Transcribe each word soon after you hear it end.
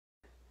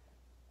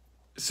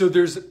So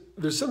there's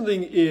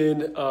something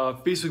in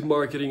Facebook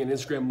marketing and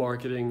Instagram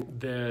marketing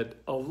that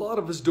a lot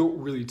of us don't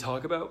really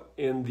talk about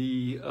in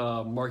the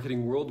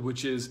marketing world,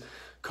 which is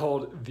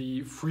called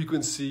the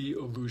frequency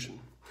illusion.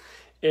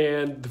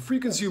 And the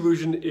frequency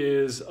illusion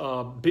is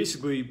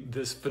basically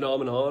this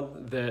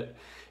phenomenon that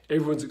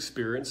everyone's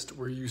experienced,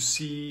 where you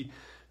see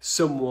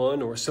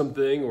someone or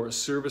something or a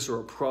service or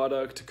a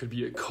product. It could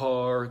be a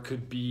car, it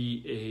could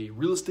be a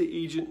real estate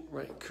agent,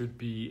 right? It could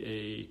be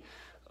a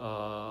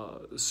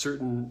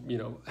certain,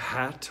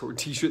 hat or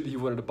t-shirt that you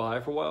wanted to buy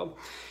for a while.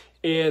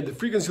 And the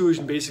frequency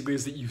illusion basically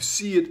is that you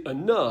see it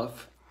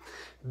enough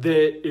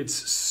that it's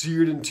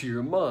seared into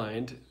your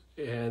mind,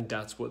 and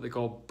that's what they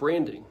call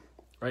branding,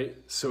 right?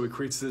 So it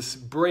creates this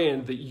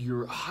brand that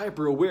you're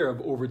hyper aware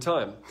of over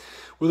time.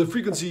 Well, the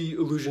frequency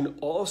illusion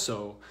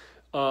also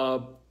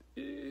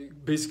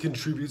basically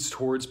contributes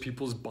towards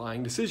people's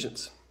buying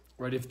decisions.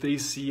 Right? If they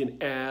see an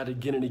ad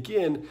again and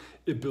again,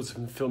 it builds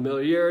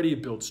familiarity,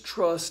 it builds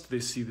trust. They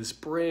see this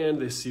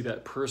brand, they see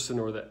that person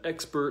or that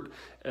expert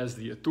as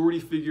the authority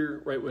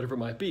figure, right? Whatever it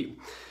might be.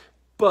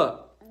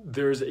 But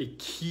there's a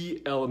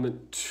key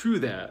element to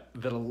that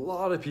a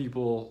lot of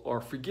people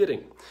are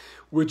forgetting,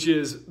 which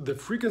is the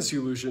frequency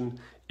illusion.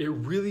 It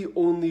really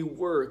only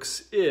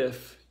works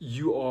if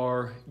you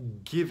are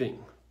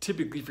giving,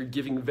 typically for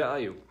giving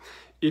value.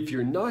 If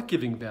you're not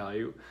giving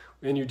value,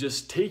 and you're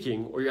just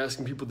taking, or you're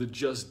asking people to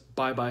just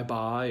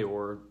buy,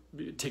 or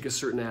take a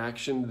certain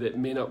action that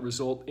may not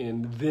result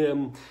in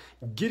them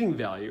getting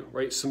value,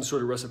 right? Some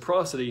sort of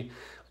reciprocity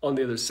on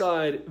the other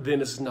side,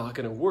 then it's not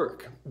gonna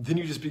work. Then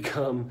you just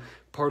become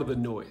part of the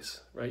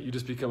noise, right? You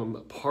just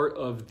become part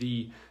of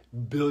the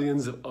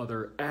billions of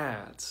other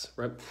ads,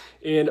 right?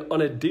 And on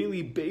a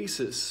daily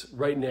basis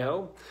right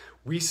now,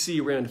 we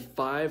see around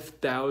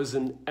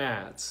 5,000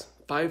 ads,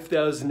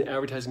 5,000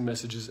 advertising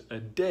messages a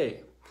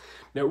day.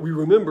 Now, we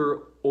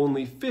remember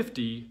only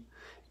 50,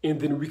 and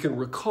then we can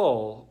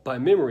recall by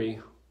memory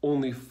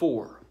only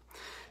 4.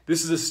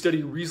 This is a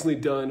study recently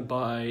done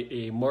by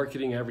a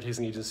marketing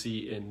advertising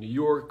agency in New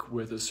York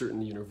with a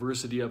certain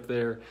university up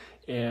there,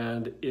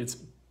 and it's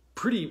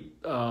pretty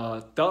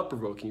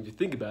thought-provoking if you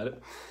think about it.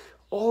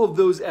 All of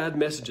those ad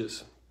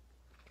messages,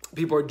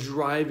 people are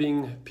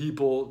driving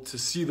people to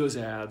see those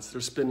ads. They're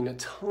spending a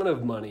ton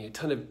of money, a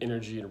ton of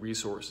energy and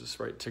resources,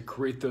 right, to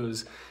create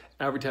those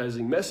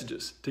advertising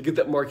messages, to get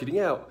that marketing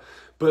out.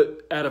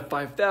 But out of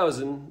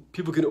 5,000,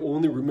 people can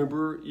only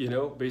remember,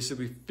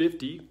 basically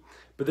 50,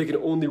 but they can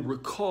only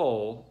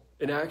recall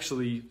and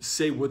actually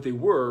say what they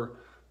were,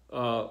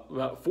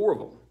 about 4 of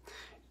them.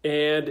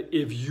 And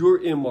if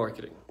you're in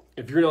marketing,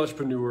 if you're an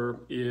entrepreneur,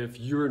 if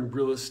you're in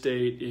real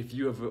estate, if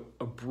you have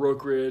a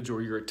brokerage,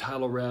 or you're a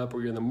title rep,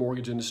 or you're in the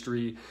mortgage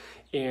industry,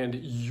 and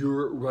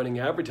you're running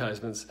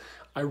advertisements,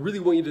 I really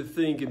want you to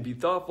think and be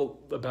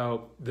thoughtful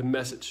about the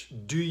message.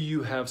 Do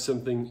you have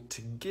something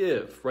to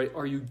give, right?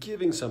 Are you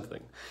giving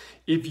something?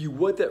 If you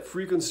want that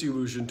frequency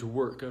illusion to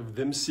work, of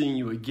them seeing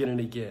you again and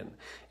again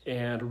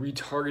and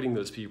retargeting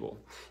those people,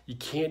 you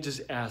can't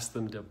just ask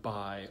them to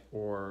buy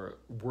or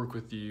work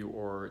with you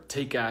or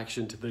take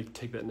action to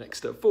take that next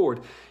step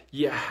forward.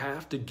 You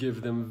have to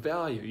give them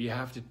value. You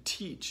have to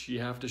teach.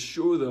 You have to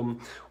show them,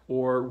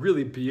 or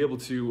really be able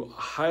to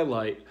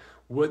highlight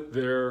what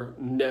their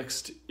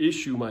next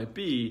issue might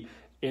be,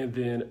 and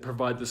then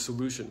provide the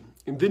solution.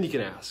 And then you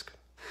can ask.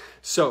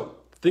 So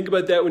think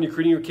about that when you're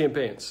creating your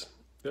campaigns.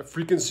 That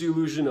frequency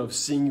illusion of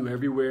seeing you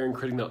everywhere and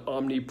creating that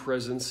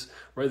omnipresence,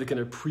 right, that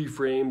kind of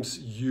pre-frames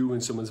you in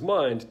someone's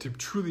mind to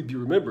truly be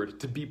remembered,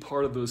 to be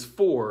part of those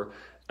 4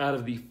 out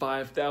of the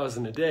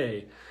 5,000 a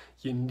day.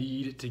 You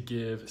need to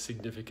give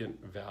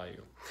significant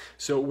value.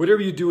 So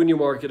whatever you do in your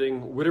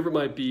marketing, whatever it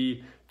might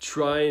be,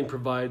 try and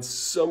provide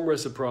some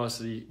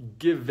reciprocity,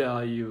 give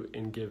value,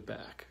 and give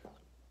back.